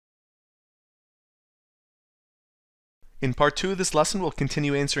In part 2 of this lesson, we'll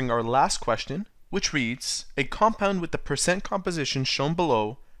continue answering our last question, which reads, a compound with the percent composition shown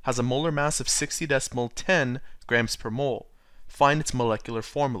below has a molar mass of 60.10 grams per mole. Find its molecular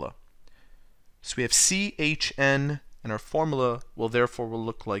formula. So we have CHN, and our formula will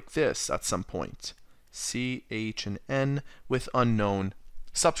look like this at some point. CH and N with unknown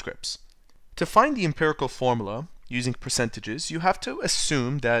subscripts. To find the empirical formula using percentages, you have to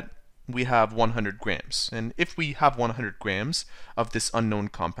assume that we have 100 grams. And if we have 100 grams of this unknown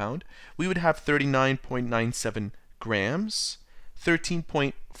compound, we would have 39.97 grams,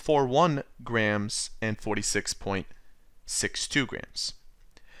 13.41 grams, and 46.62 grams.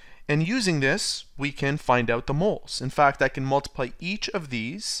 And using this, we can find out the moles. In fact, I can multiply each of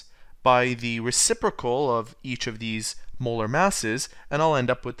these by the reciprocal of each of these molar masses, and I'll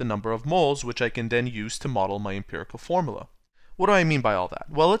end up with the number of moles, which I can then use to model my empirical formula. What do I mean by all that?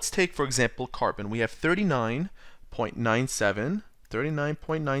 Well, let's take, for example, carbon. We have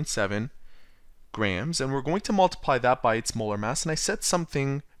 39.97 grams, and we're going to multiply that by its molar mass. And I said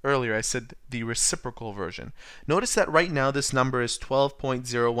something earlier. I said the reciprocal version. Notice that right now this number is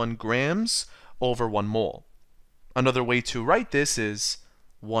 12.01 grams over 1 mole. Another way to write this is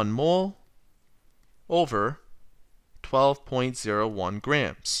 1 mole over 12.01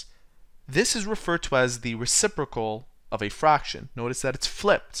 grams. This is referred to as the reciprocal of a fraction. Notice that it's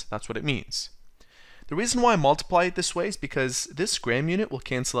flipped. That's what it means. The reason why I multiply it this way is because this gram unit will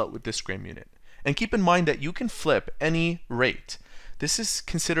cancel out with this gram unit. And keep in mind that you can flip any rate. This is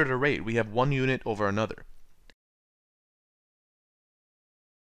considered a rate. We have one unit over another.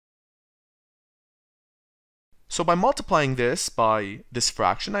 So by multiplying this by this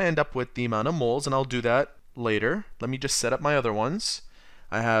fraction, I end up with the amount of moles, and I'll do that later. Let me just set up my other ones.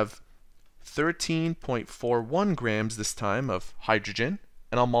 I have 13.41 grams this time of hydrogen,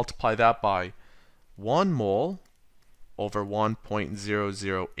 and I'll multiply that by 1 mole over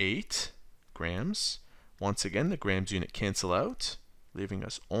 1.008 grams. Once again, the grams unit cancel out, leaving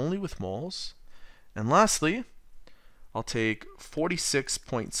us only with moles. And lastly, I'll take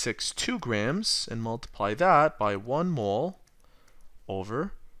 46.62 grams and multiply that by 1 mole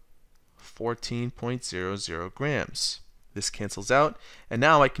over 14.00 grams. This cancels out, and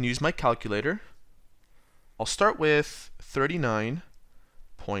now I can use my calculator. I'll start with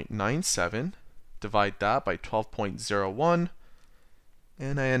 39.97, divide that by 12.01,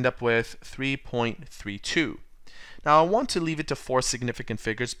 and I end up with 3.32. Now I want to leave it to 4 significant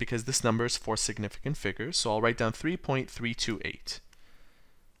figures because this number is 4 significant figures, so I'll write down 3.328.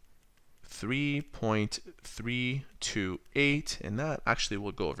 3.328, and that actually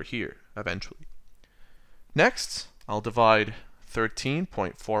will go over here eventually. Next, I'll divide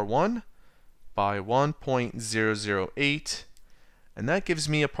 13.41 by 1.008, and that gives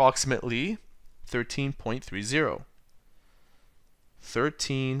me approximately 13.30.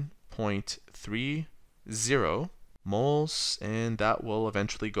 13.30 moles, and that will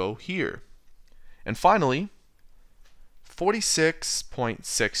eventually go here. And finally,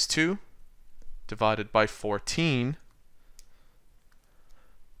 46.62 divided by 14,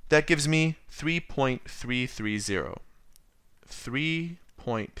 that gives me 3.330.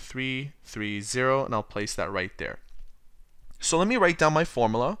 3.330, and I'll place that right there. So let me write down my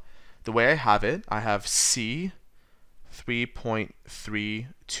formula the way I have it. I have C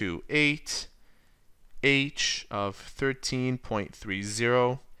 3.328, H of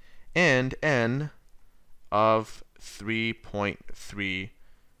 13.30, and N of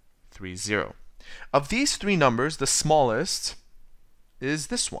 3.330. Of these three numbers, the smallest is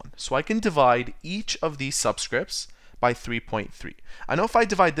this one. So I can divide each of these subscripts by 3.3. I know if I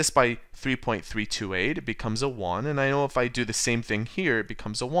divide this by 3.328, it becomes a 1, and I know if I do the same thing here, it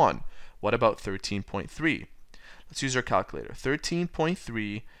becomes a 1. What about 13.3? Let's use our calculator.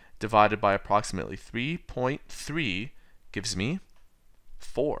 13.3 divided by approximately 3.3 gives me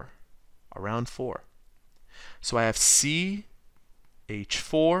 4, around 4. So I have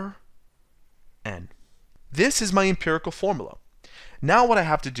CH4N. This is my empirical formula. Now what I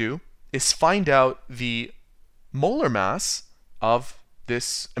have to do is find out the molar mass of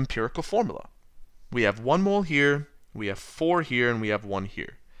this empirical formula. We have 1 mole here, we have 4 here, and we have 1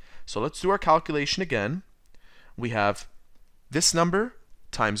 here. So let's do our calculation again. We have this number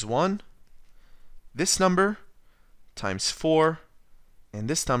times 1, this number times 4, and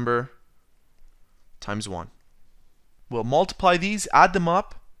this number times 1. We'll multiply these, add them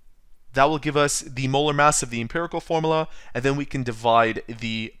up. That will give us the molar mass of the empirical formula, and then we can divide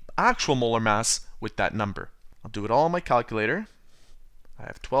the actual molar mass with that number. I'll do it all on my calculator. I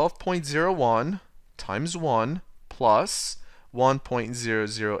have 12.01 times 1 plus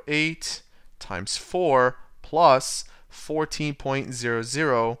 1.008 times 4 plus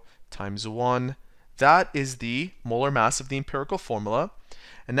 14.00 times 1. That is the molar mass of the empirical formula.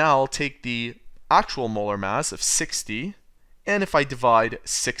 And now I'll take the actual molar mass of 60, and if I divide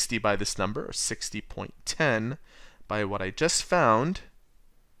 60 by this number, or 60.10, by what I just found,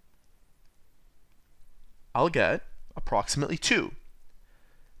 I'll get approximately 2.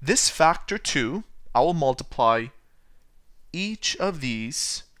 This factor 2, I will multiply each of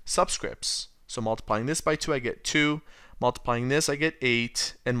these subscripts. So multiplying this by 2, I get 2. Multiplying this, I get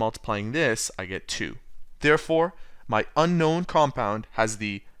 8. And multiplying this, I get 2. Therefore, my unknown compound has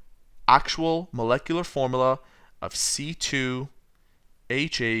the actual molecular formula of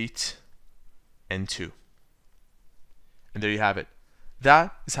C2H8N2. And there you have it.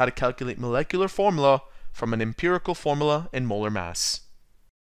 That is how to calculate molecular formula from an empirical formula in molar mass.